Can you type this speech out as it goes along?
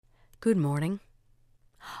Good morning.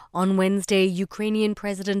 On Wednesday, Ukrainian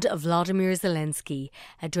President Volodymyr Zelensky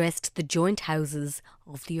addressed the joint houses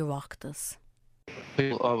of the Oireachtas.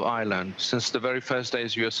 People of Ireland, since the very first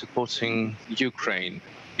days you are supporting Ukraine,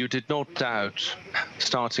 you did not doubt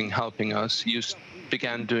starting helping us. You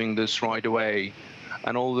began doing this right away.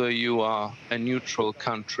 And although you are a neutral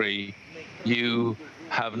country, you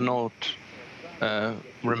have not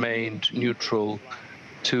remained neutral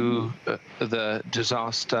to the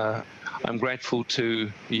disaster. I'm grateful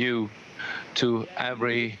to you, to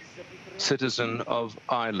every citizen of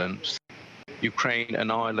Ireland. Ukraine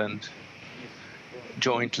and Ireland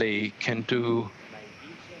jointly can do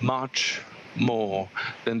much more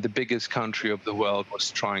than the biggest country of the world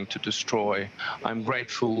was trying to destroy. I'm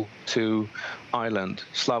grateful to Ireland.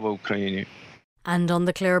 Slava Ukraini. And on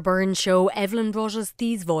the Claire Byrne show, Evelyn brought us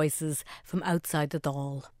these voices from outside the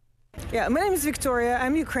Dáil. Yeah, my name is Victoria.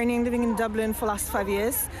 I'm Ukrainian living in Dublin for the last 5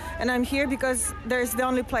 years, and I'm here because there's the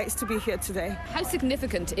only place to be here today. How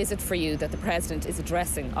significant is it for you that the President is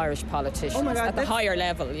addressing Irish politicians at the higher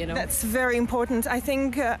level, you know? That's very important. I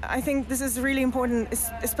think this is really important,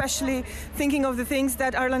 especially thinking of the things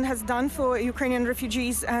that Ireland has done for Ukrainian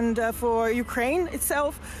refugees and for Ukraine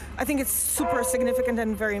itself. I think it's super significant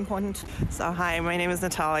and very important. So hi, my name is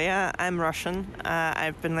Natalia. I'm Russian.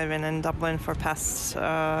 I've been living in Dublin for past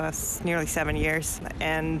nearly 7 years,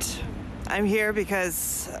 and I'm here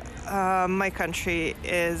because my country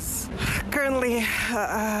is currently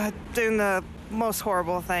doing the most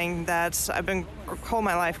horrible thing that I've been all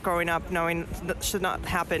my life growing up knowing that should not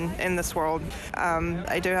happen in this world.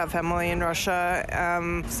 I do have family in Russia,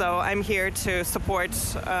 so I'm here to support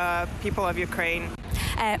people of Ukraine.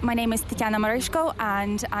 My name is Tatiana Maryshko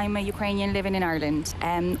and I'm a Ukrainian living in Ireland.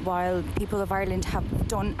 While people of Ireland have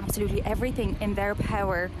done absolutely everything in their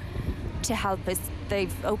power to help us,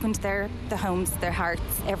 they've opened their homes, their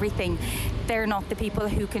hearts, everything. They're not the people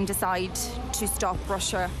who can decide to stop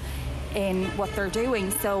Russia in what they're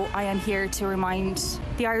doing. So I am here to remind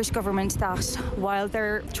the Irish government that while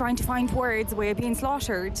they're trying to find words, we're being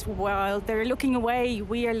slaughtered. While they're looking away,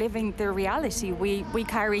 we are living the reality. We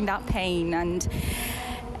carrying that pain, and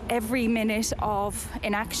every minute of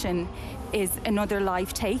inaction is another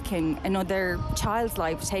life taken, another child's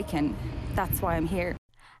life taken. That's why I'm here.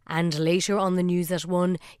 And later on the news at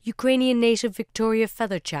 1, Ukrainian native Victoria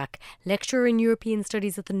Featherchak, lecturer in European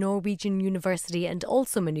Studies at the Norwegian University and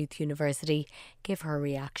also Maynooth University, gave her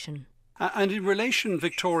reaction. And in relation,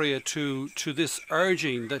 Victoria, to this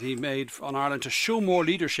urging that he made on Ireland to show more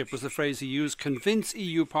leadership, was the phrase he used, convince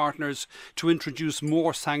EU partners to introduce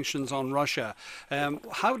more sanctions on Russia.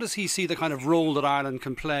 How does he see the kind of role that Ireland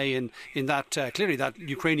can play in that, clearly, that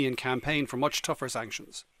Ukrainian campaign for much tougher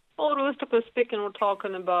sanctions? Well, realistically speaking, we're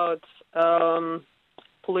talking about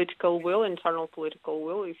political will, internal political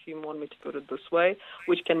will, if you want me to put it this way,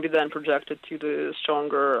 which can be then projected to the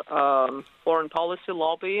stronger foreign policy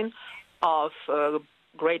lobbying of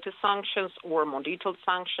greater sanctions or more detailed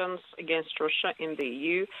sanctions against Russia in the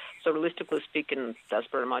EU. So realistically speaking, that's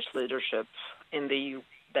very much leadership in the EU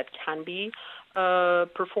that can be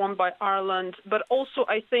performed by Ireland. But also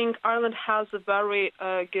I think Ireland has a very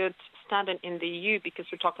good standing in the EU because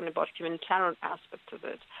we're talking about humanitarian aspect of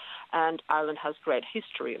it. And Ireland has great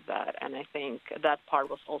history of that, and I think that part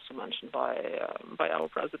was also mentioned by our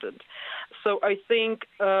president. So I think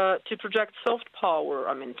to project soft power,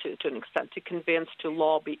 to an extent, to convince, to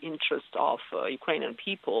lobby interest of Ukrainian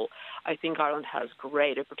people, I think Ireland has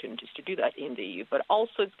great opportunities to do that in the EU. But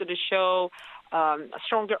also it's going to show a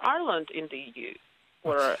stronger Ireland in the EU,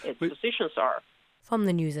 where its positions are. From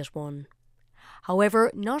the news at 1.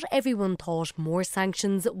 However, not everyone thought more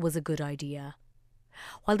sanctions was a good idea.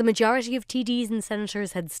 While the majority of TDs and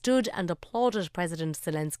senators had stood and applauded President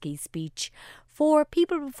Zelensky's speech, 4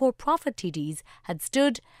 People Before Profit TDs had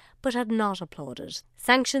stood but had not applauded.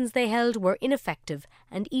 Sanctions, they held, were ineffective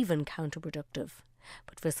and even counterproductive.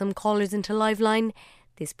 But for some callers into Liveline,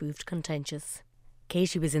 this proved contentious.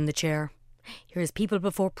 Katie was in the chair. Here's People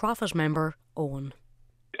Before Profit member Owen.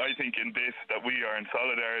 I think in this that we are in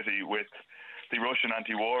solidarity with the Russian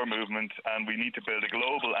anti-war movement, and we need to build a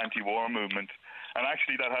global anti-war movement. And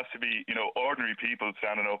actually that has to be, ordinary people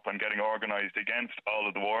standing up and getting organised against all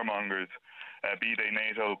of the warmongers, be they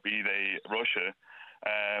NATO, be they Russia.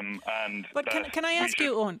 But can I ask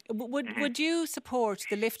you, Owen, would you support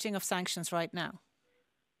the lifting of sanctions right now?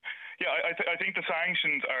 Yeah, I think the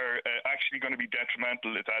sanctions are actually going to be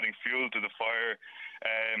detrimental. It's adding fuel to the fire.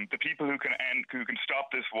 The people who can stop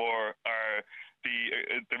this war are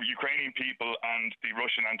the Ukrainian people and the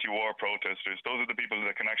Russian anti-war protesters. Those are the people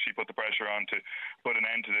that can actually put the pressure on to put an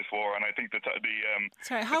end to this war. And I think that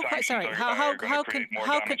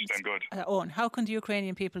how can the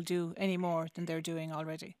Ukrainian people do any more than they're doing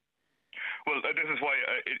already? Well, this is why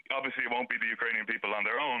obviously it won't be the Ukrainian people on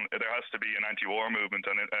their own. There has to be an anti-war movement,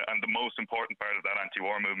 and the most important part of that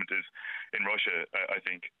anti-war movement is in Russia, I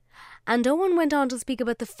think. And Owen went on to speak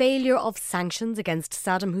about the failure of sanctions against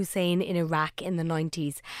Saddam Hussein in Iraq in the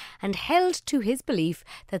 90s and held to his belief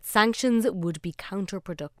that sanctions would be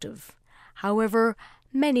counterproductive. However,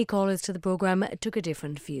 many callers to the programme took a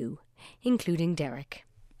different view, including Derek.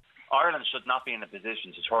 Ireland should not be in a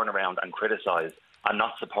position to turn around and criticise and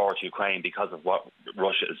not support Ukraine because of what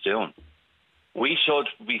Russia is doing. We should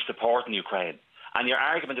be supporting Ukraine. And your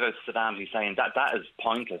argument about Saddam Hussein, that is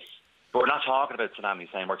pointless. But we're not talking about Saddam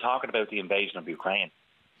Hussein, we're talking about the invasion of Ukraine.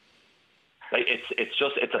 It's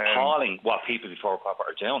appalling what people before profit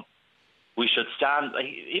are doing. We should stand,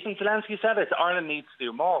 even Zelensky said it, Ireland needs to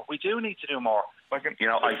do more. We do need to do more.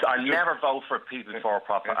 I'll never vote for people before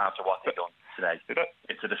profit after what they've done today.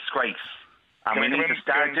 It's a disgrace. And we need to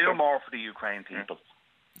start doing more for the Ukraine people.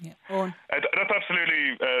 Yeah. Owen. That's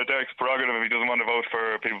absolutely Derek's prerogative. If he doesn't want to vote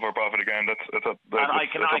for people for profit again, that's up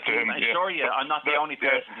to him. I assure you, I'm not the only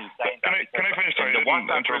person who's saying that. Can I finish? Sorry, I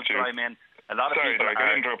didn't interrupt you. A lot of people Derek,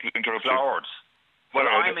 I didn't interrupt floored. you. Well,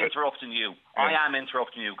 I'm interrupting you. Yeah. I am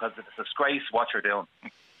interrupting you because it's a disgrace what you're doing.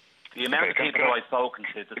 The amount of people I've spoken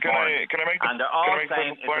to this morning, and they're all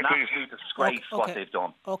saying it's an absolute disgrace what they've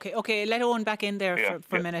done. Okay, let Owen back in there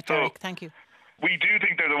for a minute, Derek. Thank you. We do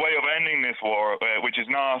think there's a way of ending this war, which is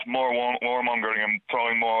not more warmongering and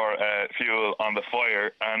throwing more fuel on the fire,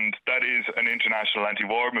 and that is an international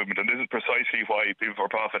anti-war movement. And this is precisely why People for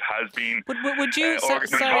Profit has been would you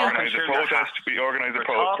organise a protest. We organised a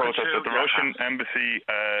protest at the Russian embassy,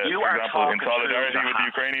 for example, in solidarity with the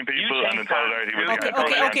Ukrainian people and in solidarity with the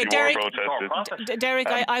anti-war protesters. Derek,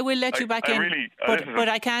 I will let you back in, but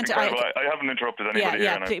I can't. I haven't interrupted anybody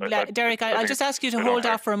here. Derek, I'll just ask you to hold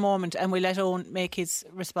off for a moment, and we'll let Owen make his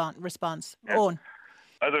response. Owen.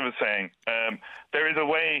 As I was saying, there is a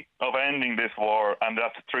way of ending this war, and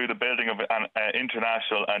that's through the building of an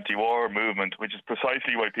international anti-war movement, which is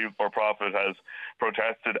precisely why People for Profit has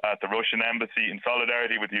protested at the Russian embassy in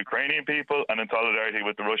solidarity with the Ukrainian people and in solidarity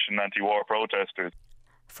with the Russian anti-war protesters.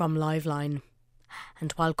 From Liveline.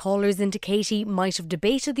 And while callers indicate he might have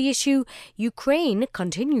debated the issue, Ukraine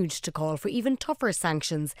continued to call for even tougher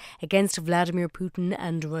sanctions against Vladimir Putin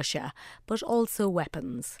and Russia, but also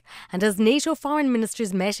weapons. And as NATO foreign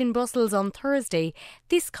ministers met in Brussels on Thursday,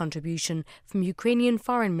 this contribution from Ukrainian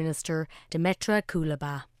Foreign Minister Dmytro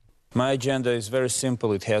Kuleba. My agenda is very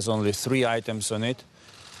simple. It has only 3 items on it.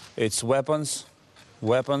 It's weapons,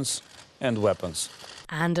 weapons and weapons.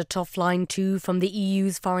 And a tough line too from the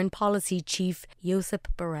EU's foreign policy chief, Josep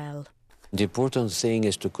Borrell. The important thing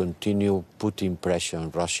is to continue putting pressure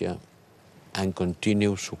on Russia and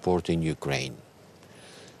continue supporting Ukraine.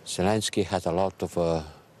 Zelensky had a lot of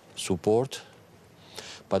support,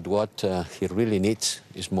 but what he really needs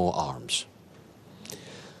is more arms.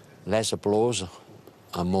 Less applause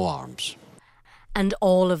and more arms. And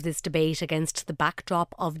all of this debate against the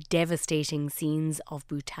backdrop of devastating scenes of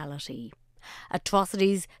brutality.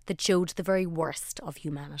 Atrocities that showed the very worst of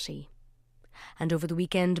humanity. And over the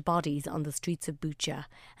weekend, bodies on the streets of Bucha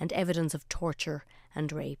and evidence of torture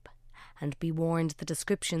and rape. And be warned, the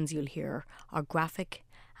descriptions you'll hear are graphic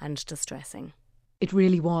and distressing. It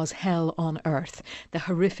really was hell on earth. The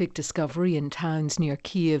horrific discovery in towns near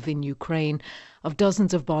Kiev in Ukraine of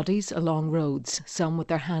dozens of bodies along roads, some with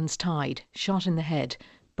their hands tied, shot in the head,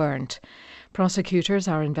 burnt. Prosecutors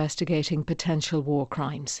are investigating potential war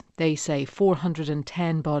crimes. They say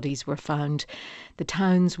 410 bodies were found. The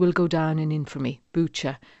towns will go down in infamy: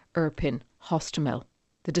 Bucha, Irpin, Hostomel.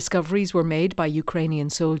 The discoveries were made by Ukrainian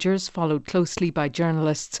soldiers, followed closely by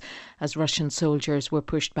journalists as Russian soldiers were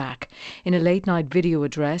pushed back. In a late-night video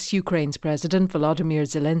address, Ukraine's President Volodymyr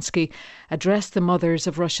Zelensky addressed the mothers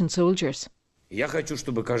of Russian soldiers. I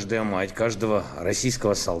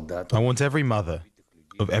want every mother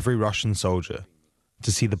of every Russian soldier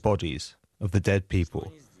to see the bodies of the dead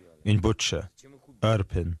people in Bucha,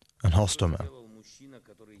 Irpin and Hostomel.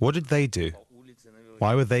 What did they do?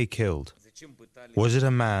 Why were they killed? What did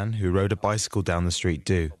a man who rode a bicycle down the street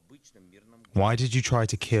do? Why did you try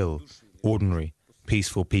to kill ordinary,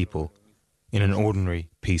 peaceful people in an ordinary,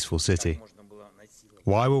 peaceful city?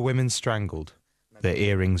 Why were women strangled, their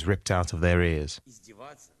earrings ripped out of their ears?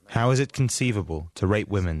 How is it conceivable to rape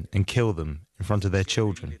women and kill them in front of their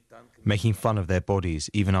children, making fun of their bodies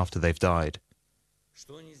even after they've died?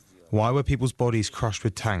 Why were people's bodies crushed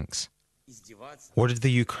with tanks? What did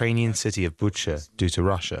the Ukrainian city of Bucha do to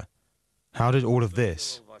Russia? How did all of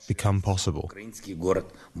this become possible?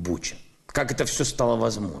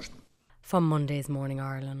 From Monday's Morning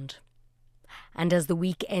Ireland. And as the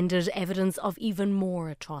week ended, evidence of even more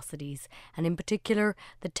atrocities, and in particular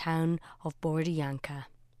the town of Borodianka.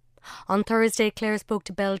 On Thursday, Claire spoke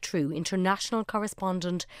to Belle True, international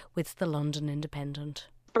correspondent with the London Independent.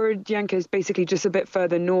 Borodianka is basically just a bit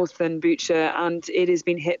further north than Bucha, and it has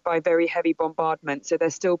been hit by very heavy bombardment. So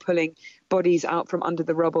they're still pulling bodies out from under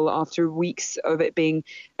the rubble after weeks of it being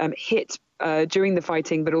hit during the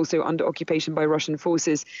fighting, but also under occupation by Russian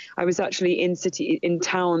forces. I was actually in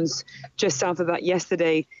towns just south of that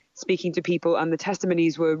yesterday, speaking to people, and the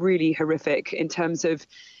testimonies were really horrific in terms of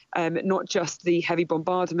not just the heavy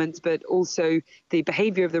bombardment, but also the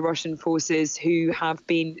behaviour of the Russian forces, who have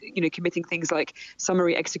been, committing things like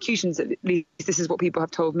summary executions. At least this is what people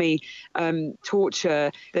have told me.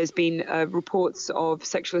 Torture. There's been reports of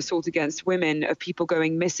sexual assault against women, of people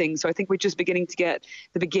going missing. So I think we're just beginning to get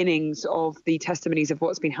the beginnings of the testimonies of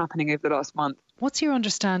what's been happening over the last month. What's your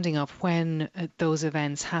understanding of when those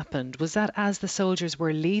events happened? Was that as the soldiers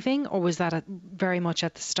were leaving, or was that very much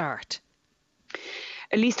at the start?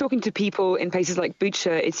 At least talking to people in places like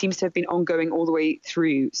Bucha, it seems to have been ongoing all the way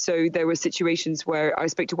through. So there were situations where I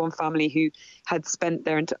spoke to one family who had spent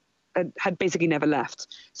there and had basically never left.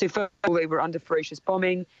 So first of all, they were under ferocious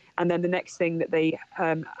bombing. And then the next thing that they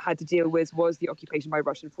had to deal with was the occupation by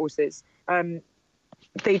Russian forces.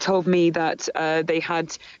 They told me that they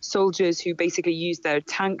had soldiers who basically used their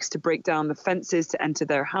tanks to break down the fences to enter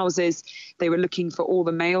their houses. They were looking for all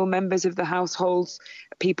the male members of the households.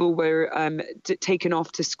 People were taken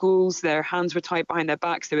off to schools. Their hands were tied behind their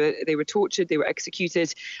backs. They were tortured. They were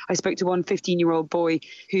executed. I spoke to one 15-year-old boy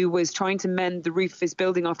who was trying to mend the roof of his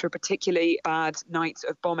building after a particularly bad night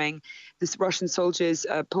of bombing. The Russian soldiers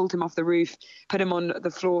pulled him off the roof, put him on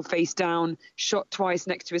the floor face down, shot twice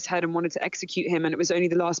next to his head and wanted to execute him. And it was only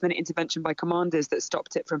the last-minute intervention by commanders that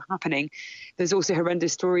stopped it from happening. There's also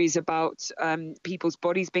horrendous stories about people's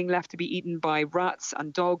bodies being left to be eaten by rats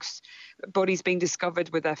and dogs, bodies being discovered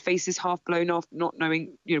with their faces half blown off, not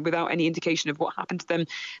knowing, without any indication of what happened to them.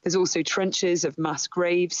 There's also trenches of mass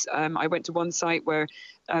graves. I went to one site where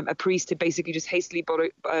a priest had basically just hastily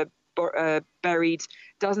buried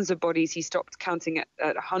dozens of bodies. He stopped counting at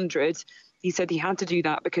 100. He said he had to do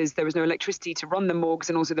that because there was no electricity to run the morgues,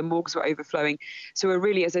 and also the morgues were overflowing. So we're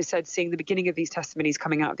really, as I said, seeing the beginning of these testimonies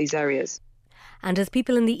coming out of these areas. And as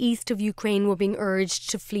people in the east of Ukraine were being urged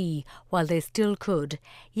to flee while they still could,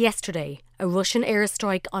 yesterday a Russian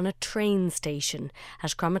airstrike on a train station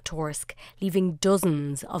at Kramatorsk, leaving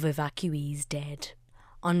dozens of evacuees dead.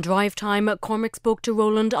 On Drive Time, Cormac spoke to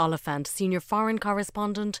Roland Oliphant, senior foreign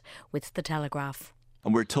correspondent with The Telegraph.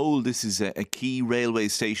 And we're told this is a key railway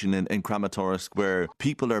station in Kramatorsk where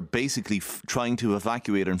people are basically trying to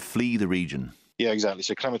evacuate and flee the region. Yeah, exactly.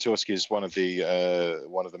 So Kramatorsk is one of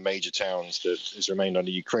the major towns that has remained under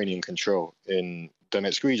Ukrainian control in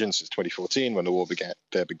Donetsk region since 2014, when the war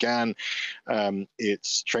began.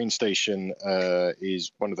 Its train station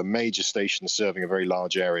is one of the major stations serving a very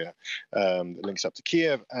large area that links up to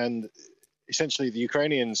Kiev. And essentially the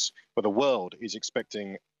Ukrainians, the world is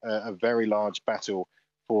expecting a very large battle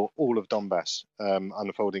for all of Donbass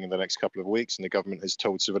unfolding in the next couple of weeks, and the government has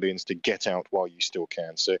told civilians to get out while you still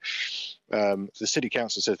can. So the city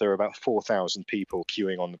council says there are about 4,000 people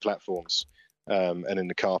queuing on the platforms and in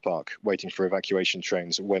the car park waiting for evacuation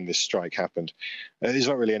trains when this strike happened. There's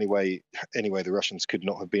not really any way the Russians could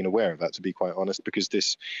not have been aware of that, to be quite honest, because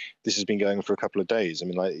this has been going on for a couple of days. I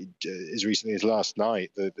mean, like as recently as last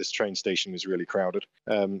night, this train station was really crowded.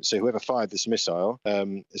 So whoever fired this missile,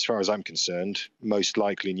 as far as I'm concerned, most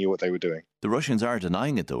likely knew what they were doing. The Russians are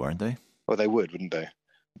denying it though, aren't they? Well, they would, wouldn't they?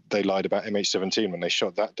 They lied about MH17 when they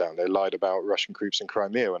shot that down. They lied about Russian troops in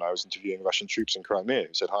Crimea when I was interviewing Russian troops in Crimea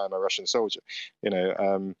who said, "Hi, I'm a Russian soldier."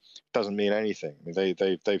 Doesn't mean anything. I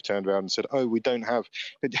mean, they've turned around and said, "Oh, we don't have."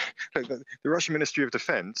 The Russian Ministry of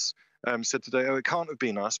Defense said today, "Oh, it can't have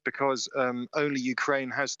been us because only Ukraine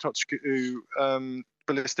has Tochka-U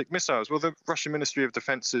ballistic missiles." Well, the Russian Ministry of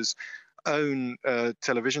Defense's own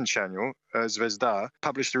television channel, Zvezda,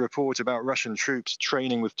 published a report about Russian troops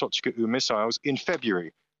training with Tochka-U missiles in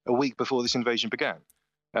February, a week before this invasion began.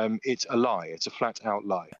 It's a lie. It's a flat-out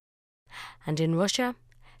lie. And in Russia,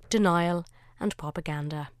 denial and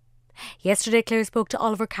propaganda. Yesterday, Claire spoke to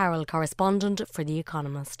Oliver Carroll, correspondent for The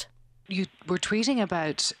Economist. you were tweeting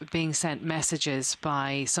about being sent messages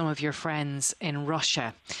by some of your friends in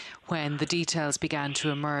Russia when the details began to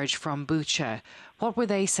emerge from Bucha. What were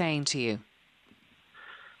they saying to you?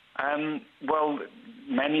 Well,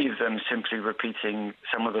 many of them simply repeating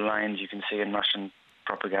some of the lines you can see in Russian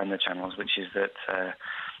propaganda channels, which is that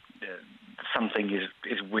something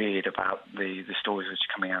is weird about the stories which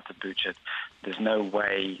are coming out of Bucha. There's no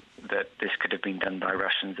way that this could have been done by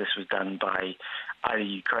Russians. This was done by either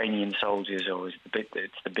Ukrainian soldiers or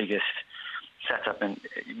it's the biggest setup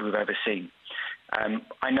we've ever seen. I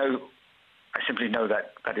simply know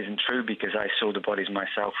that isn't true because I saw the bodies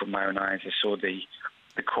myself with my own eyes. I saw the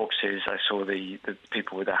corpses. I saw the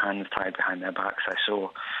people with their hands tied behind their backs. I saw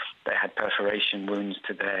they had perforation wounds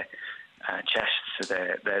to their chests, to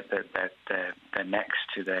their necks,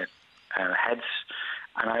 to their heads.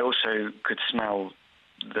 And I also could smell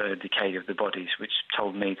the decay of the bodies, which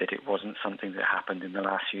told me that it wasn't something that happened in the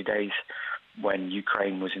last few days when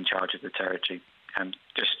Ukraine was in charge of the territory. And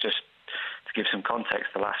just to give some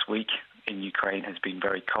context, the last week in Ukraine has been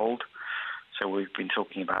very cold. So we've been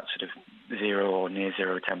talking about sort of 0 or near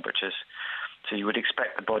zero temperatures. So you would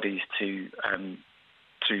expect the bodies to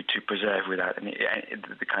preserve without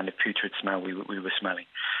the kind of putrid smell we were smelling.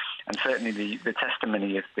 And certainly the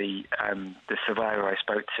testimony of the survivor I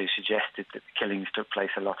spoke to suggested that the killings took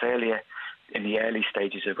place a lot earlier, in the early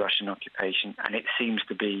stages of Russian occupation, and it seems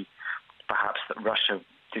to be perhaps that Russia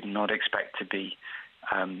did not expect to be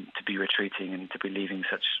retreating and to be leaving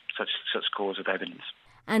such scores of evidence.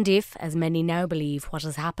 And if, as many now believe, what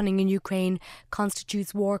is happening in Ukraine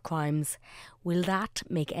constitutes war crimes, will that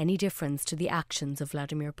make any difference to the actions of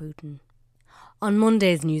Vladimir Putin? On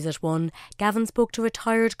Monday's News at 1, Gavin spoke to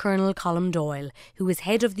retired Colonel Colm Doyle, who was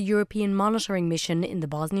head of the European monitoring mission in the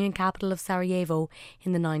Bosnian capital of Sarajevo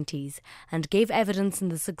in the 90s, and gave evidence in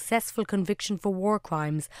the successful conviction for war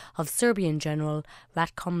crimes of Serbian General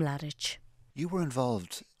Ratko Mladic. You were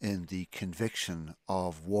involved in the conviction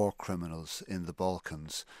of war criminals in the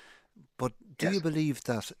Balkans, but do you believe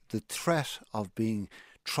that the threat of being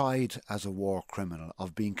tried as a war criminal,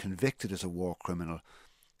 of being convicted as a war criminal,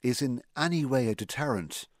 is in any way a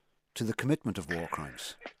deterrent to the commitment of war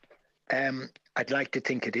crimes? I'd like to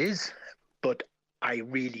think it is, but I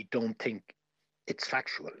really don't think it's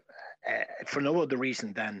factual. For no other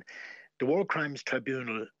reason than the War Crimes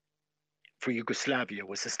Tribunal for Yugoslavia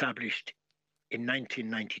was established in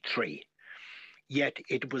 1993. Yet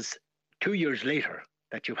it was 2 years later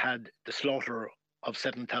that you had the slaughter of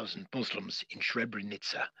 7,000 Muslims in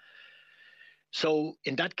Srebrenica. So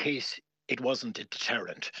in that case, it wasn't a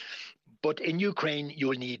deterrent. But in Ukraine,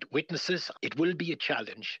 you'll need witnesses. It will be a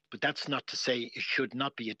challenge, but that's not to say it should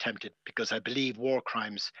not be attempted, because I believe war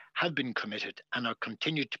crimes have been committed and are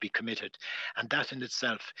continued to be committed. And that in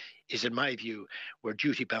itself is, in my view, we're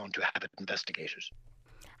duty bound to have it investigated.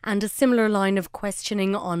 And a similar line of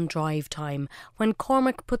questioning on drive time when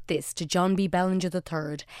Cormac put this to John B. Bellinger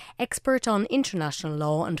III, expert on international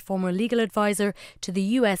law and former legal advisor to the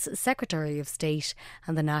US Secretary of State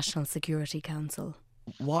and the National Security Council.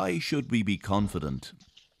 Why should we be confident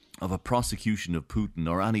of a prosecution of Putin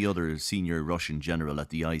or any other senior Russian general at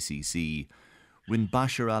the ICC when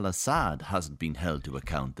Bashar al-Assad hasn't been held to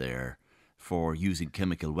account there for using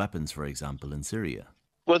chemical weapons, for example, in Syria?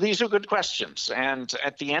 Well, these are good questions. And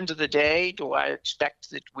at the end of the day, do I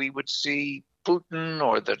expect that we would see Putin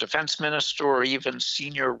or the defense minister or even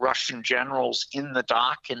senior Russian generals in the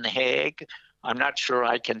dock in The Hague? I'm not sure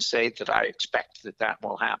I can say that I expect that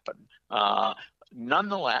will happen.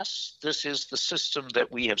 Nonetheless, this is the system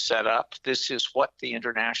that we have set up. This is what the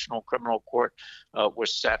International Criminal Court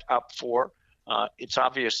was set up for. It's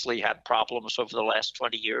obviously had problems over the last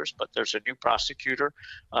 20 years, but there's a new prosecutor.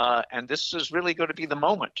 And this is really going to be the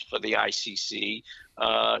moment for the ICC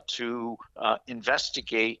to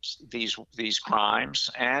investigate these crimes.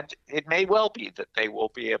 And it may well be that they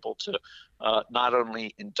will be able to not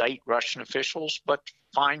only indict Russian officials, but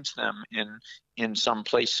find them in some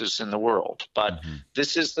places in the world. But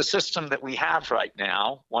this is the system that we have right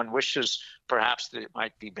now. One wishes perhaps that it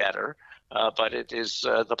might be better. But it is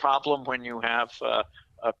the problem when you have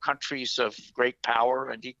countries of great power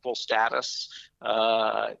and equal status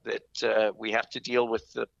that we have to deal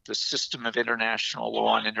with the system of international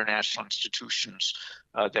law and international institutions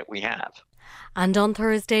that we have. And on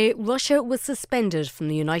Thursday, Russia was suspended from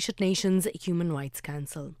the United Nations Human Rights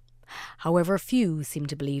Council. However, few seem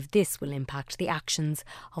to believe this will impact the actions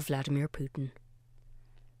of Vladimir Putin.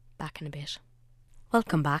 Back in a bit.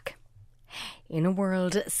 Welcome back. In a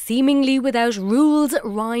world seemingly without rules,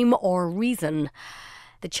 rhyme or reason,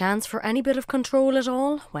 The chance for any bit of control at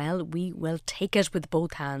all? Well, we will take it with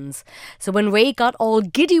both hands. So when Ray got all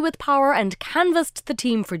giddy with power and canvassed the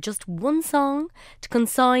team for just one song to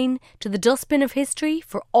consign to the dustbin of history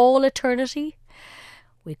for all eternity,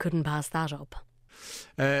 we couldn't pass that up.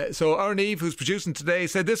 So Aaron Eve, who's producing today,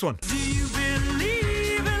 said this one. Do you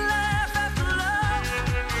believe in life after love?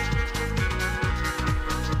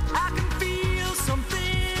 I can feel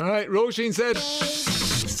something. All right, Roisin said...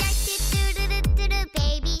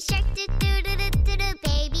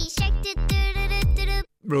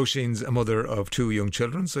 Roisin's a mother of 2 young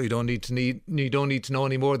children, so you don't need to know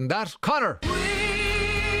any more than that. Connor.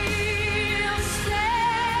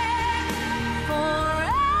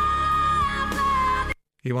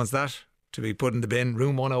 He wants that to be put in the bin.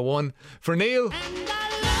 Room 101 for Neil.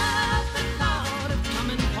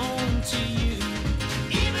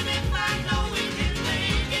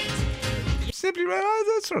 Simply right.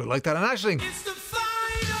 That's sort of like that. And Aisling.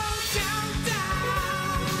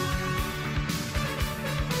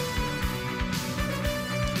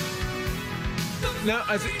 Now,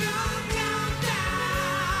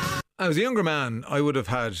 as a younger man, I would have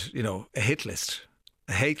had, a hit list,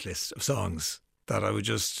 a hate list of songs that I would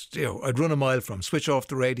just, I'd run a mile from, switch off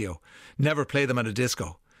the radio, never play them at a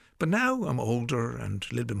disco. But now I'm older and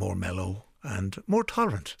a little bit more mellow and more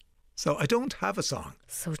tolerant. So I don't have a song.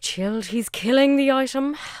 So chilled, he's killing the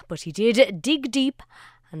item. But he did dig deep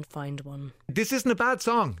and find one. This isn't a bad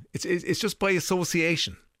song. It's just by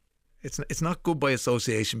association. It's not good by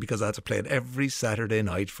association because I had to play it every Saturday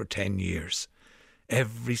night for 10 years.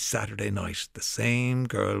 Every Saturday night, the same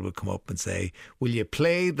girl would come up and say, "Will you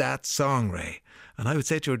play that song, Ray?" And I would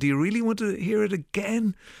say to her, "Do you really want to hear it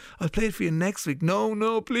again? I'll play it for you next week." No,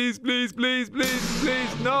 please, please, please, please,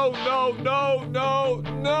 please. No.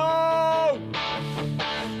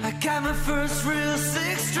 I got my first real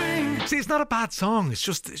 6-string. See, it's not a bad song. It's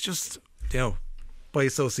just, by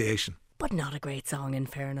association. But not a great song, in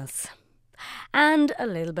fairness. And a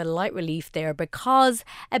little bit of light relief there, because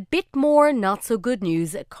a bit more not so good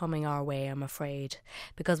news coming our way, I'm afraid.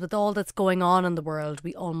 Because with all that's going on in the world,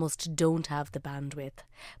 we almost don't have the bandwidth.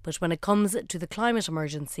 But when it comes to the climate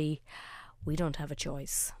emergency, we don't have a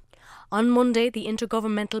choice. On Monday, the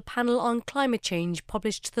Intergovernmental Panel on Climate Change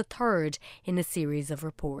published the third in a series of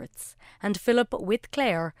reports. And Philip, with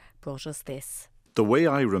Claire, brought us this. The way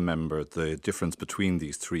I remember the difference between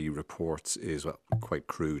these 3 reports is, quite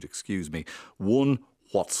crude, excuse me. 1,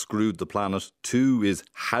 what screwed the planet. 2 is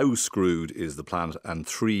how screwed is the planet. And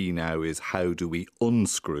 3 now is how do we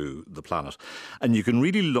unscrew the planet. And you can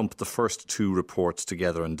really lump the first 2 reports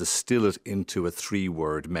together and distill it into a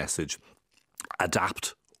 3-word message.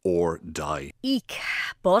 Adapt or die. Eek.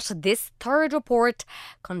 But this third report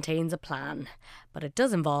contains a plan. But it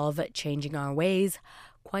does involve changing our ways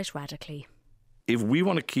quite radically. If we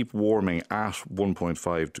want to keep warming at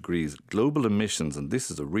 1.5 degrees, global emissions, and this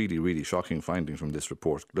is a really, really shocking finding from this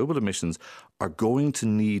report, global emissions are going to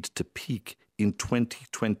need to peak in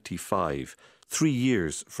 2025, 3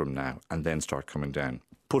 years from now, and then start coming down.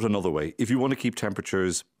 Put another way, if you want to keep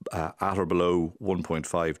temperatures at or below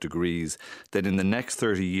 1.5 degrees, then in the next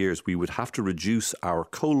 30 years we would have to reduce our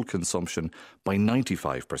coal consumption by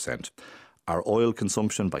 95%. Our oil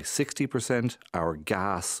consumption by 60%, our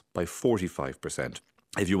gas by 45%.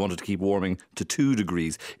 If you wanted to keep warming to 2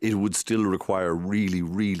 degrees, it would still require really,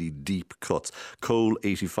 really deep cuts. Coal,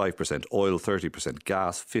 85%, oil, 30%,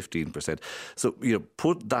 gas, 15%. So,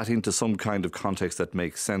 put that into some kind of context that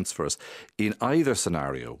makes sense for us. In either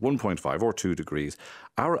scenario, 1.5 or 2 degrees,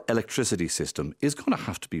 our electricity system is going to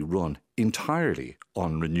have to be run entirely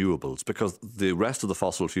on renewables because the rest of the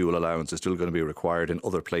fossil fuel allowance is still going to be required in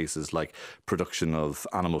other places like production of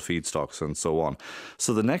animal feedstocks and so on.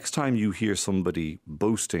 So the next time you hear somebody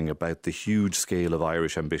boasting about the huge scale of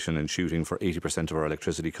Irish ambition and shooting for 80% of our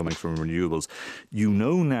electricity coming from renewables, you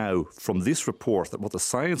know now from this report that what the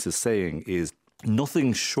science is saying is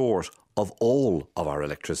nothing short of all of our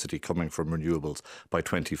electricity coming from renewables by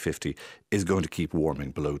 2050 is going to keep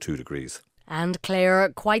warming below 2 degrees. And Claire,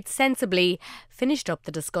 quite sensibly, finished up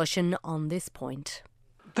the discussion on this point.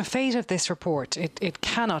 The fate of this report, it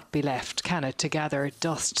cannot be left, can it, to gather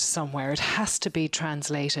dust somewhere. It has to be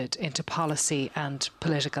translated into policy and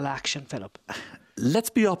political action, Philip. Let's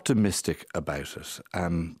be optimistic about it,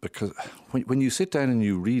 because when you sit down and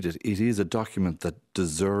you read it, it is a document that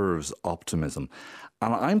deserves optimism.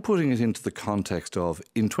 And I'm putting it into the context of,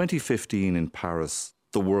 in 2015 in Paris,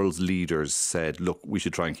 the world's leaders said, look, we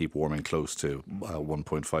should try and keep warming close to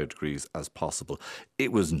 1.5 degrees as possible.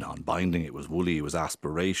 It was non-binding, it was woolly, it was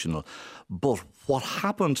aspirational. But what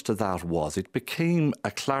happened to that was it became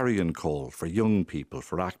a clarion call for young people,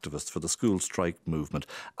 for activists, for the school strike movement.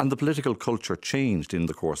 And the political culture changed in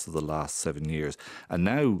the course of the last 7 years. And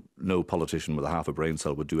now no politician with a half a brain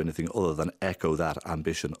cell would do anything other than echo that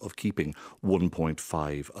ambition of keeping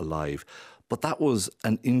 1.5 alive. But that was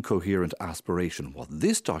an incoherent aspiration. What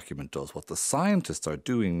this document does, what the scientists are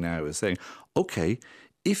doing now is saying, OK,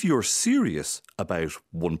 if you're serious about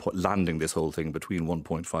landing this whole thing between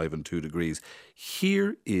 1.5 and 2 degrees,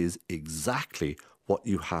 here is exactly what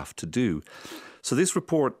you have to do. So this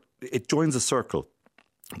report, it joins a circle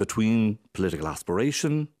between political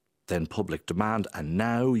aspiration, then public demand, and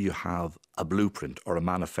now you have a blueprint or a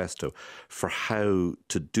manifesto for how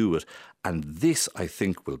to do it. And this, I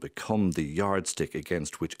think, will become the yardstick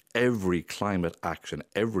against which every climate action,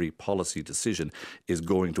 every policy decision is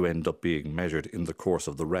going to end up being measured in the course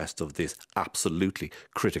of the rest of this absolutely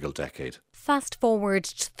critical decade. Fast forward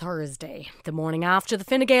to Thursday, the morning after the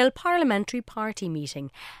Fine Gael Parliamentary Party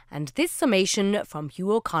meeting, and this summation from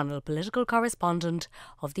Hugh O'Connell, political correspondent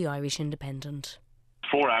of the Irish Independent.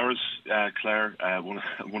 4 hours, Claire,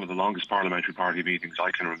 one of the longest parliamentary party meetings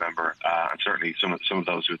I can remember, and certainly some of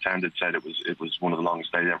those who attended said it was one of the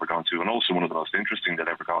longest they'd ever gone to, and also one of the most interesting they'd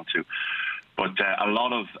ever gone to. But a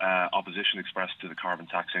lot of opposition expressed to the carbon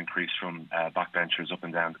tax increase from backbenchers up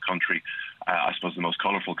and down the country. I suppose the most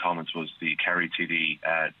colourful comments was the Kerry TD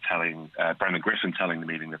Brendan Griffin telling the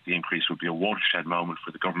meeting that the increase would be a watershed moment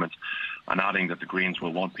for the government, and adding that the Greens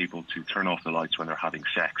will want people to turn off the lights when they're having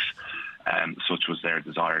sex. Such was their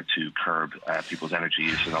desire to curb people's energy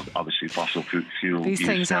use and obviously fossil fuel These use.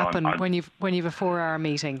 things happen when you've a 4-hour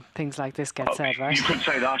meeting. Things like this get said, right? You could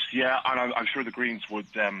say that, yeah. And I'm sure the Greens would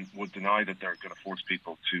deny that they're going to force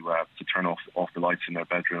people to turn off the lights in their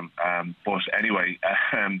bedroom. But anyway,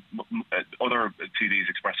 other TDs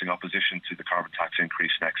expressing opposition to the carbon tax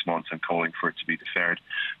increase next month and calling for it to be deferred.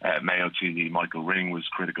 Mayo TD Michael Ring was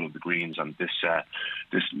critical of the Greens and this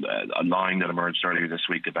line that emerged earlier this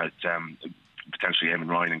week about potentially Eamon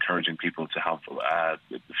Ryan encouraging people to have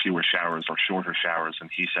fewer showers or shorter showers, and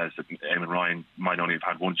he says that Eamon Ryan might only have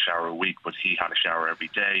had one shower a week, but he had a shower every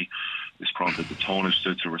day. This prompted the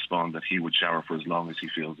Taoiseach to respond that he would shower for as long as he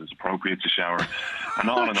feels is appropriate to shower, and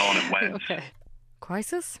on it went. Okay.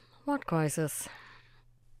 Crisis? What crisis?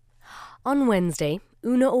 On Wednesday,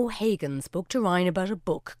 Una O'Hagan spoke to Ryan about a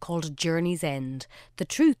book called Journey's End, The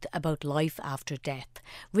Truth About Life After Death,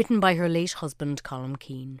 written by her late husband, Colm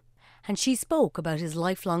Keane. And she spoke about his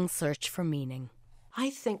lifelong search for meaning. I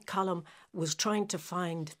think Colm was trying to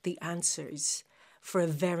find the answers for a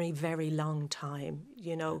very, very long time.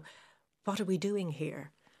 You know, what are we doing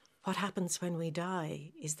here? What happens when we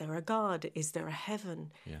die? Is there a God? Is there a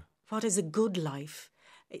heaven? Yeah. What is a good life?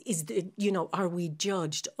 Are we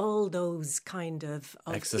judged? All those kind of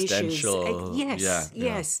existential issues.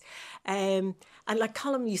 Yes. And like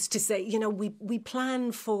Colm used to say, we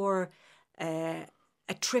plan for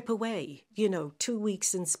a trip away, 2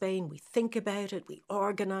 weeks in Spain. We think about it, we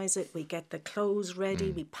organise it, we get the clothes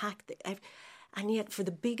ready, we pack and yet for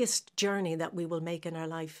the biggest journey that we will make in our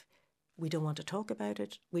life, we don't want to talk about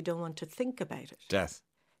it, we don't want to think about it. Death.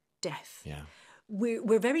 Yeah.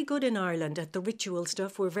 We're very good in Ireland at the ritual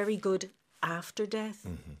stuff. We're very good after death.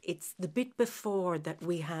 Mm-hmm. It's the bit before that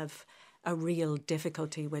we have a real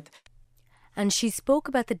difficulty with. And she spoke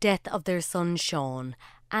about the death of their son Sean,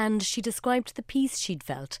 and she described the peace she'd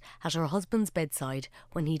felt at her husband's bedside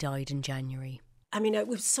when he died in January. I mean, it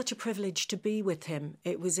was such a privilege to be with him.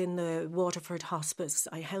 It was in the Waterford Hospice.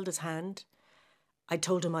 I held his hand. I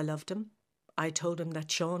told him I loved him. I told him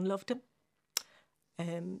that Sean loved him.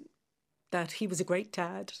 That he was a great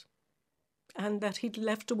dad and that he'd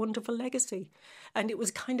left a wonderful legacy. And it was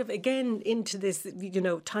kind of, again, into this,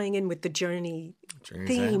 tying in with the Journey's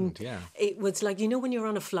theme. End, yeah. It was like, when you're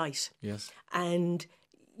on a flight and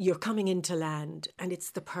you're coming into land and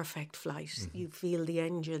it's the perfect flight. Mm-hmm. You feel the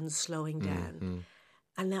engines slowing down. Mm-hmm.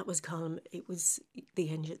 And that was Colm. It was the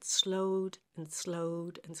engine slowed and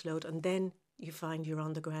slowed and slowed. And then you find you're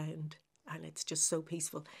on the ground and it's just so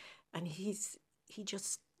peaceful. And he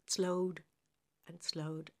just slowed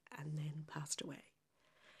and then passed away.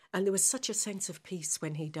 And there was such a sense of peace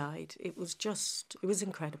when he died. It was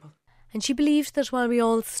incredible. And she believed that while we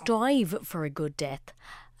all strive for a good death,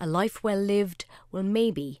 a life well lived will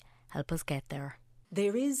maybe help us get there.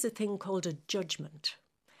 There is a thing called a judgment.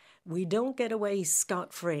 We don't get away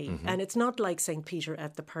scot-free. Mm-hmm. And it's not like St. Peter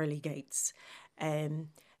at the pearly gates.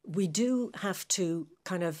 we do have to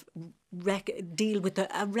kind of deal with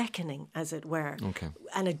a reckoning, as it were,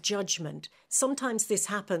 and a judgment. Sometimes this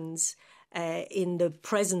happens in the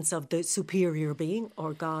presence of the superior being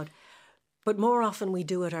or God, but more often we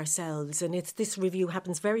do it ourselves. And this review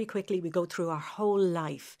happens very quickly. We go through our whole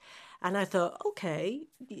life. And I thought, okay,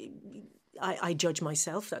 I judge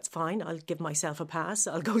myself, that's fine. I'll give myself a pass.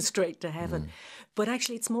 I'll go straight to heaven. But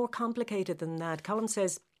actually, it's more complicated than that. Colm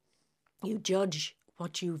says you judge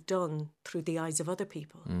what you've done through the eyes of other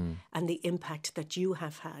people and the impact that you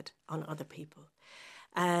have had on other people.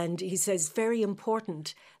 And he says, very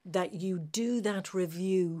important that you do that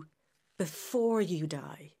review before you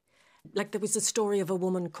die. Like there was a story of a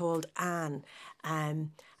woman called Anne,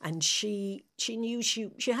 and she knew she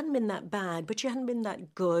hadn't been that bad, but she hadn't been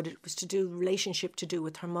that good. It was relationship to do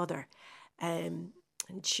with her mother. And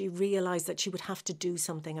she realised that she would have to do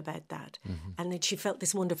something about that. And then she felt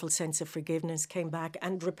this wonderful sense of forgiveness, came back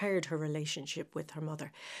and repaired her relationship with her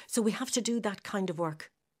mother. So we have to do that kind of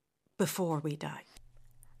work before we die.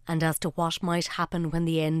 And as to what might happen when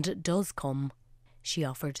the end does come, she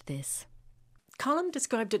offered this. Colm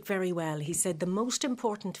described it very well. He said the most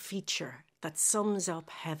important feature that sums up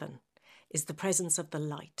heaven is the presence of the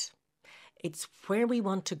light. It's where we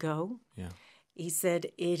want to go. Yeah. He said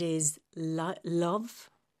it is love,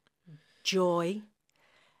 joy,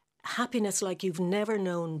 happiness like you've never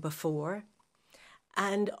known before,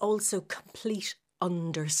 and also complete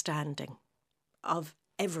understanding of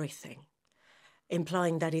everything,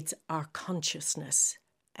 implying that it's our consciousness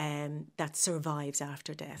that survives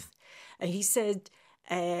after death. And he said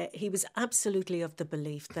he was absolutely of the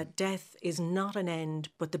belief that death is not an end,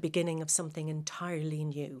 but the beginning of something entirely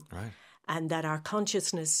new. Right. And that our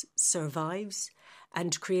consciousness survives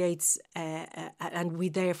and creates, and we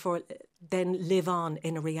therefore then live on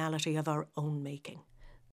in a reality of our own making.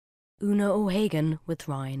 Una O'Hagan with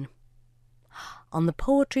Ryan. On the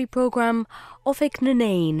poetry programme, Ophig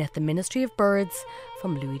Nanane at the Ministry of Birds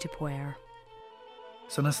from Louis de Poer.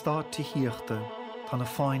 San a start to hiachta, tan a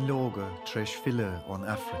fine loga tresh fille on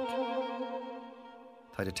Afric.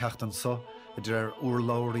 Tá de tachtan so, a drer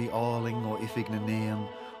urlauri alling o Ophig Nanane,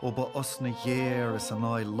 Oba us na ghéir is an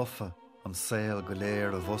áil lofa an sail go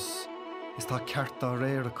léir of us, is tá cearta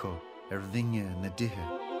réirico vinge na dithe.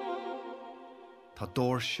 Tá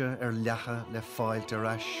dóirse lecha le fáilte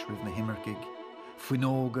rais rih na himmerkig,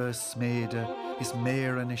 fuinóga sméide is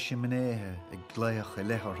méra na simanéthe ag gléach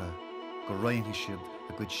lethortha, go rainhi siad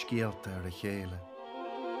a good scéalta a chéile.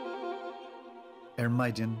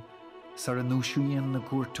 Maidin, sar a núisiúin na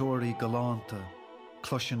cuairtóirí galanta,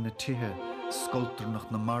 cloisin na tithe,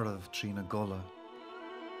 sculpturnach na marv trí na gola,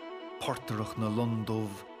 portarach na lundóv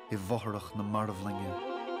I bhotharach na marvlinge,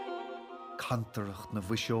 cantarach na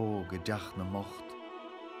bhuiseog I deach na mocht,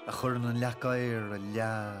 a chur na leacair a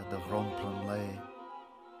lead a romplan lei,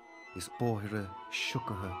 is bóthire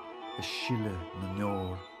siúcathe a sile na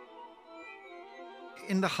neor.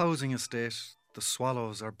 In the housing estate, the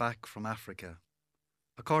swallows are back from Africa.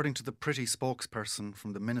 According to the pretty spokesperson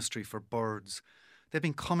from the Ministry for Birds, they've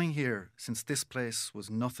been coming here since this place was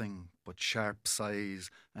nothing but sharp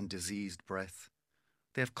sighs and diseased breath.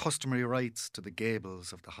 They have customary rights to the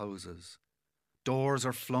gables of the houses. Doors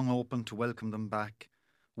are flung open to welcome them back.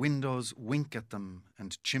 Windows wink at them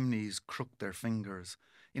and chimneys crook their fingers,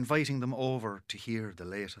 inviting them over to hear the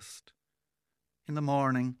latest. In the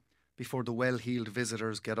morning, before the well-heeled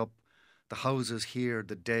visitors get up, the houses hear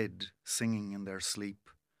the dead singing in their sleep,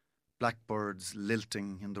 blackbirds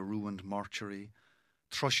lilting in the ruined mortuary,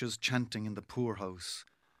 thrushes chanting in the poorhouse,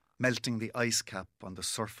 melting the ice cap on the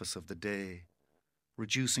surface of the day,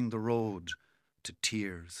 reducing the road to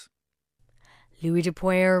tears. Louis de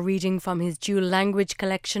Poer reading from his dual language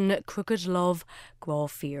collection Crooked Love, Grá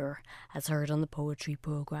Fear, as heard on the poetry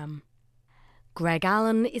programme. Greg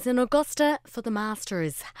Allen is in Augusta for the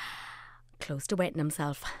Masters. Close to wetting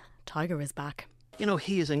himself. Tiger is back. You know,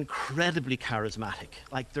 he is incredibly charismatic.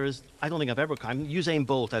 I don't think I've ever... Usain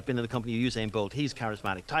Bolt, I've been in the company of Usain Bolt. He's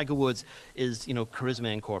charismatic. Tiger Woods is,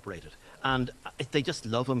 Charisma Incorporated. And they just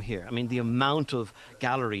love him here. I mean, the amount of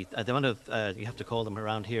gallery, the amount of, you have to call them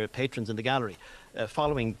around here, patrons in the gallery,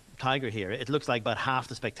 following Tiger here. It looks like about half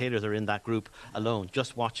the spectators are in that group alone,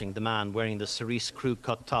 just watching the man wearing the cerise crew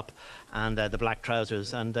cut top and the black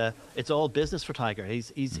trousers. And it's all business for Tiger.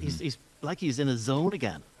 He's like he's in a zone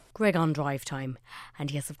again. Greg on drive time.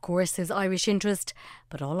 And yes, of course, there's Irish interest,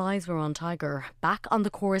 but all eyes were on Tiger, back on the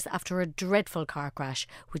course after a dreadful car crash,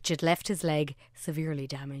 which had left his leg severely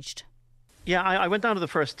damaged. Yeah, I went down to the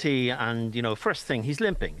first tee and, first thing, he's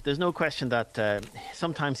limping. There's no question that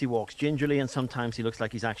sometimes he walks gingerly and sometimes he looks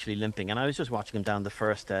like he's actually limping. And I was just watching him down the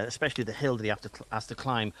first, especially the hill that he has to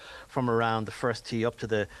climb from around the first tee up to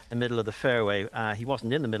the middle of the fairway. He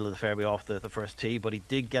wasn't in the middle of the fairway off the first tee, but he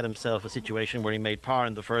did get himself a situation where he made par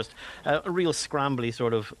in the first. A real scrambly,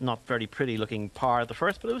 sort of not very pretty looking par at the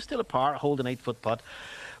first, but it was still a par, holding 8-foot putt.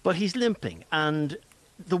 But he's limping, and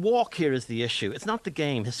the walk here is the issue. It's not the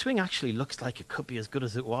game. His swing actually looks like it could be as good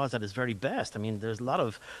as it was at his very best. I mean, there's a lot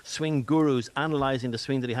of swing gurus analysing the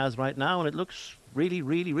swing that he has right now, and it looks really,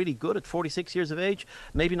 really, really good at 46 years of age.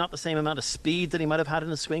 Maybe not the same amount of speed that he might have had in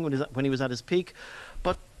his swing when he was at his peak,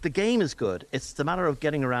 but the game is good. It's the matter of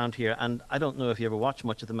getting around here, and I don't know if you ever watch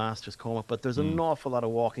much of the Masters come up, but there's an awful lot of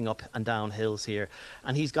walking up and down hills here,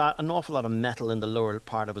 and he's got an awful lot of metal in the lower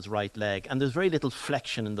part of his right leg, and there's very little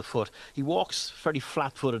flexion in the foot. He walks fairly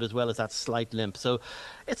flat-footed as well as that slight limp, so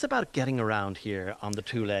it's about getting around here on the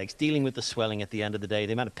two legs, dealing with the swelling at the end of the day,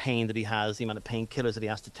 the amount of pain that he has, the amount of painkillers that he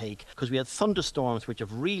has to take, because we had thunderstorms which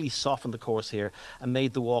have really softened the course here and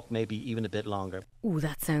made the walk maybe even a bit longer. Ooh,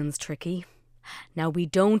 that sounds tricky. Now, we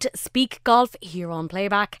don't speak golf here on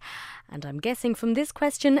Playback, and I'm guessing from this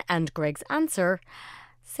question and Greg's answer,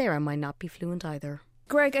 Sarah might not be fluent either.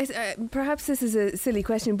 Greg, perhaps this is a silly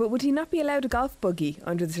question, but would he not be allowed a golf buggy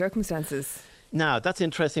under the circumstances? Now, that's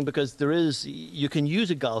interesting because you can use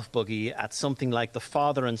a golf buggy at something like the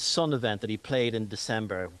father and son event that he played in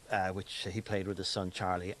December, which he played with his son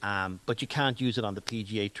Charlie. But you can't use it on the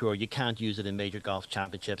PGA Tour. You can't use it in major golf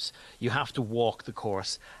championships. You have to walk the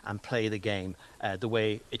course and play the game the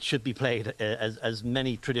way it should be played, as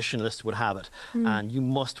many traditionalists would have it. And you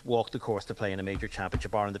must walk the course to play in a major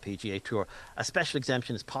championship or on the PGA Tour. A special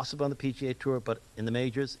exemption is possible on the PGA Tour, but in the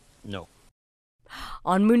majors, no.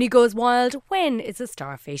 On Mooney Goes Wild, when is a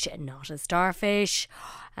starfish not a starfish?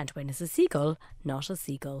 And when is a seagull not a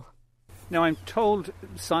seagull? Now, I'm told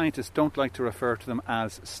scientists don't like to refer to them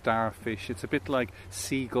as starfish. It's a bit like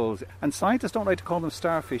seagulls. And scientists don't like to call them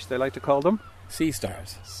starfish. They like to call them sea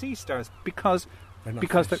stars. Sea stars because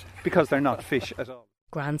they're not fish at all.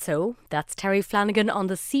 Grand so, that's Terry Flanagan on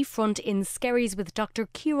the seafront in Skerries with Dr.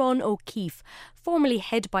 Kieran O'Keefe, formerly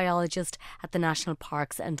head biologist at the National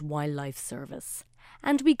Parks and Wildlife Service.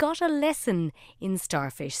 And we got a lesson in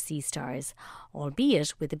starfish sea stars,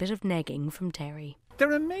 albeit with a bit of negging from Terry.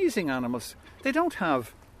 They're amazing animals. They don't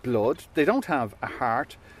have blood, they don't have a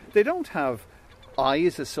heart, they don't have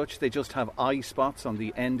eyes as such, they just have eye spots on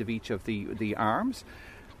the end of each of the arms,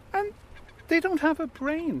 and they don't have a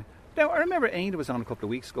brain. Now, I remember Aina was on a couple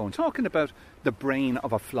of weeks ago and talking about the brain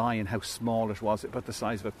of a fly and how small it was, about the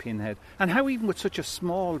size of a pinhead, and how even with such a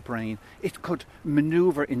small brain, it could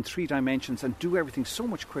manoeuvre in 3 dimensions and do everything so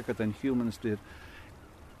much quicker than humans did.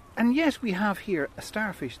 And yet we have here a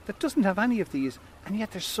starfish that doesn't have any of these, and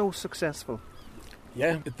yet they're so successful.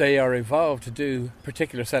 Yeah, they are evolved to do a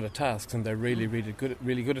particular set of tasks, and they're really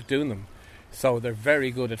good at doing them. So they're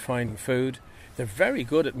very good at finding food. They're very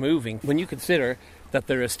good at moving. When you consider that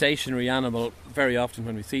they're a stationary animal very often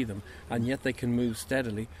when we see them, and yet they can move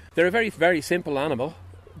steadily. They're a very, very simple animal,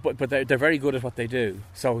 but they're very good at what they do.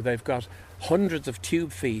 So they've got hundreds of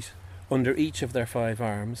tube feet under each of their 5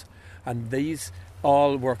 arms, and these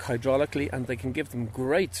all work hydraulically, and they can give them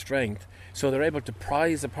great strength. So they're able to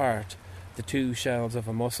prise apart the 2 shells of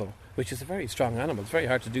a mussel, which is a very strong animal. It's very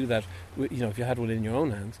hard to do that, if you had one in your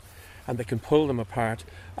own hands. And they can pull them apart,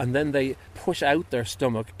 and then they push out their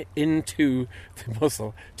stomach into the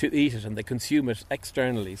mussel to eat it, and they consume it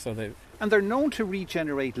externally. And they're known to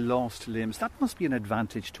regenerate lost limbs. That must be an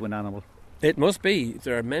advantage to an animal. It must be.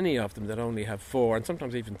 There are many of them that only have 4 and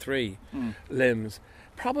sometimes even 3 limbs,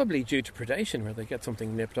 probably due to predation where they get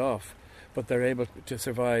something nipped off, but they're able to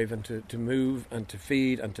survive and to move and to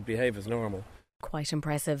feed and to behave as normal. Quite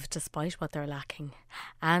impressive despite what they're lacking.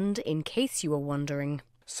 And in case you were wondering,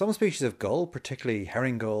 some species of gull, particularly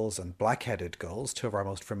herring gulls and black-headed gulls, 2 of our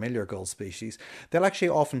most familiar gull species, they'll actually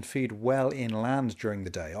often feed well inland during the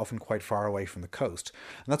day, often quite far away from the coast.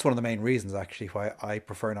 And that's one of the main reasons actually why I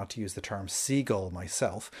prefer not to use the term seagull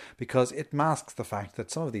myself, because it masks the fact that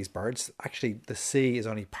some of these birds, actually the sea is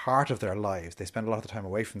only part of their lives. They spend a lot of the time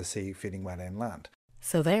away from the sea feeding well inland.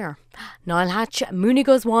 So there. Niall Hatch, Mooney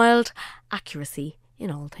Goes Wild, accuracy in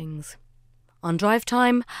all things. On Drive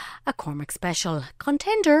Time, a Cormac special,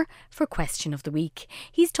 contender for Question of the Week.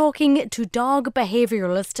 He's talking to dog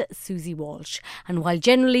behaviouralist Susie Walsh. And while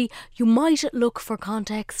generally you might look for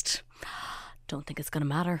context, don't think it's going to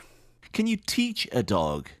matter. Can you teach a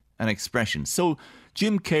dog an expression? So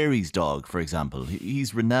Jim Carrey's dog, for example,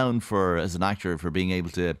 he's renowned as an actor for being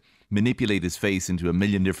able to manipulate his face into a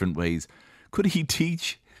million different ways. Could he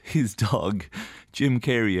teach his dog Jim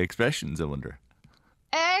Carrey expressions, I wonder?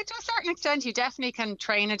 To a certain extent, you definitely can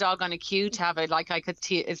train a dog on a cue to have it. Like I could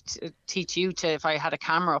teach you to, if I had a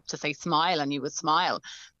camera up, to say smile and you would smile.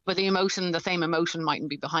 But the same emotion mightn't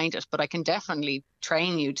be behind it. But I can definitely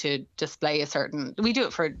train you to display a certain. We do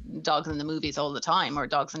it for dogs in the movies all the time, or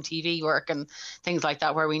dogs in TV work and things like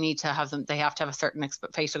that, where we need to have them. They have to have a certain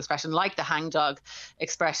facial expression, like the hang dog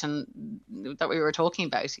expression that we were talking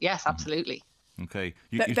about. Yes, absolutely. Okay.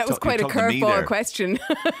 That was quite a curveball question.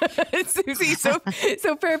 Susie,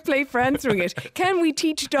 so fair play for answering it. Can we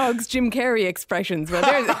teach dogs Jim Carrey expressions? Well,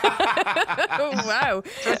 there's... Oh, wow.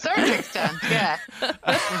 To a certain extent, yeah.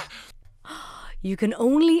 You can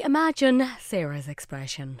only imagine Sarah's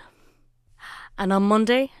expression. And on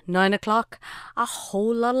Monday, 9 o'clock, a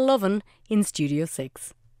whole lot of loving in Studio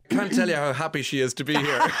 6. Can't tell you how happy she is to be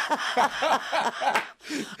here.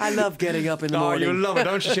 I love getting up in the morning. Oh, you love it,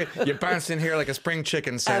 don't you? You bounce in here like a spring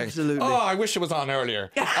chicken saying, absolutely. Oh, I wish it was on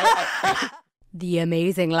earlier. The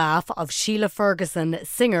amazing laugh of Sheila Ferguson,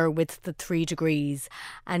 singer with the 3 Degrees.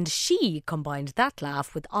 And she combined that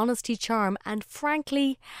laugh with honesty, charm and,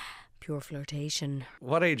 frankly, pure flirtation.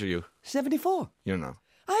 What age are you? 74. You know.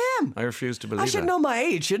 I am. I refuse to believe I should that. know my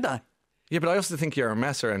age, shouldn't I? Yeah, but I also think you're a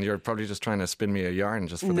messer and you're probably just trying to spin me a yarn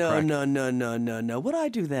just for the crack. No. Would I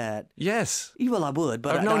do that? Yes. Well, I would,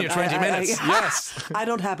 but I've known you 20 minutes. Yes. I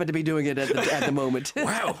don't happen to be doing it at the moment.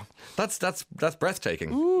 Wow, that's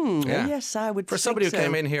breathtaking. Yeah. Yes, I would. For somebody who so.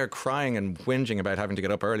 came in here crying and whinging about having to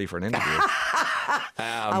get up early for an interview.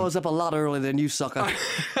 I was up a lot earlier than you, sucker.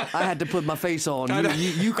 I had to put my face on.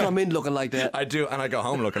 You come in looking like that. I do, and I go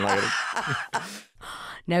home looking like it.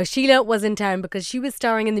 Now, Sheila was in town because she was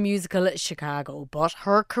starring in the musical Chicago, but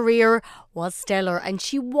her career was stellar and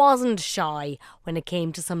she wasn't shy when it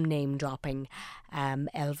came to some name dropping.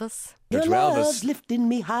 Elvis. Your love's lifting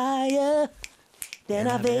me higher than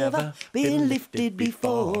I've ever been lifted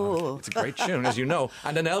before. It's a great tune, as you know.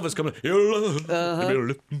 And then Elvis comes, your love.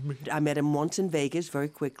 I met him once in Vegas very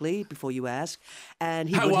quickly, before you ask.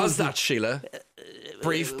 And How was that, Sheila?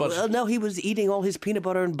 Brief, but... Well, no, he was eating all his peanut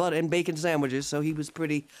butter and bacon sandwiches, so he was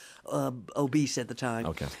pretty obese at the time.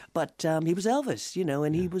 Okay. But he was Elvis,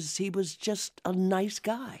 and he was just a nice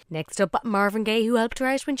guy. Next up, Marvin Gaye, who helped her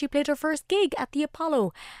out when she played her first gig at the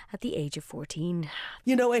Apollo at the age of 14.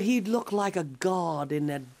 And he'd look like a god in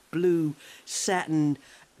that blue satin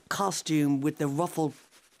costume with the ruffled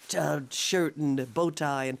shirt and the bow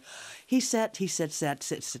tie, and he said,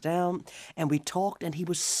 sit down, and we talked, and he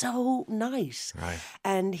was so nice. Right.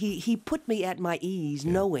 And he put me at my ease,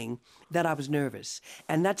 knowing that I was nervous,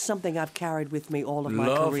 and that's something I've carried with me all of my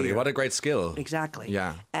Lovely. career. What a great skill. Exactly.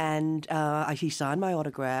 Yeah. And he signed my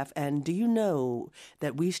autograph, and do you know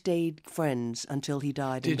that we stayed friends until he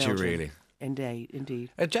died in Belgium? Did you really? Indeed.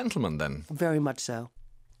 A gentleman, then. Very much so.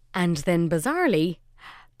 And then, bizarrely,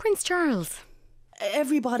 Prince Charles.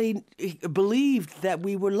 Everybody believed that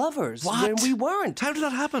we were lovers when we weren't. How did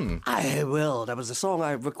that happen? That was a song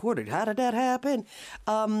I recorded. How did that happen?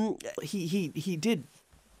 He did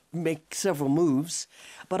make several moves,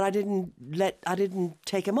 but I didn't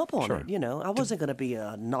take him up on it. I wasn't going to be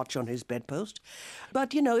a notch on his bedpost.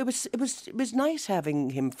 But it was nice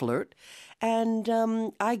having him flirt, and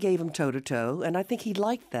I gave him toe to toe, and I think he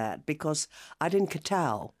liked that because I didn't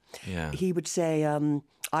kowtow. Yeah. He would say,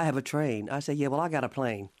 I have a train. I say, yeah, well, I got a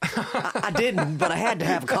plane. I didn't, but I had to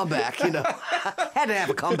have a comeback, had to have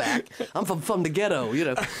a comeback. I'm from the ghetto,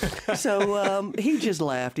 So he just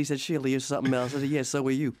laughed. He said, Sheila, you're something else. I said, yes, so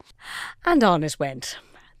are you. And on it went.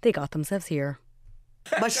 They got themselves here.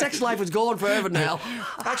 My sex life is going forever now.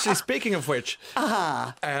 Actually, speaking of which,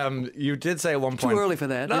 you did say at one point... Too early for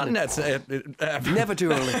that, Never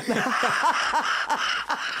too early.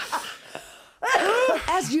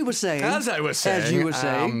 As you were saying. As I was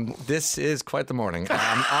saying. This is quite the morning.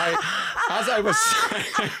 As I was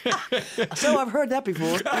saying. So I've heard that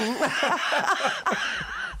before.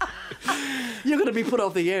 You're going to be put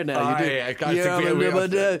off the air now. I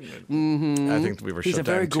think we were. He's a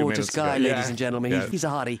very gorgeous guy, ladies and gentlemen. Yeah. He's a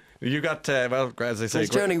hottie. You got as I say. He's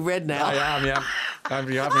turning red now. I am. Yeah.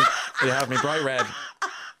 You have me bright red.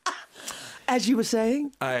 As you were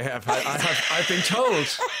saying. I've been told.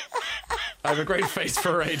 I have a great face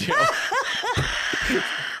for radio.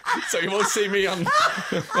 So you won't see me on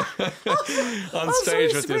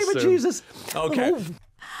stage with this soon. Jesus. Okay. Oh.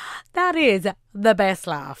 That is the best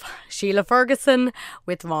laugh. Sheila Ferguson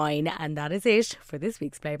with Vine. And that is it for this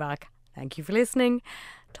week's playback. Thank you for listening.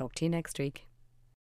 Talk to you next week.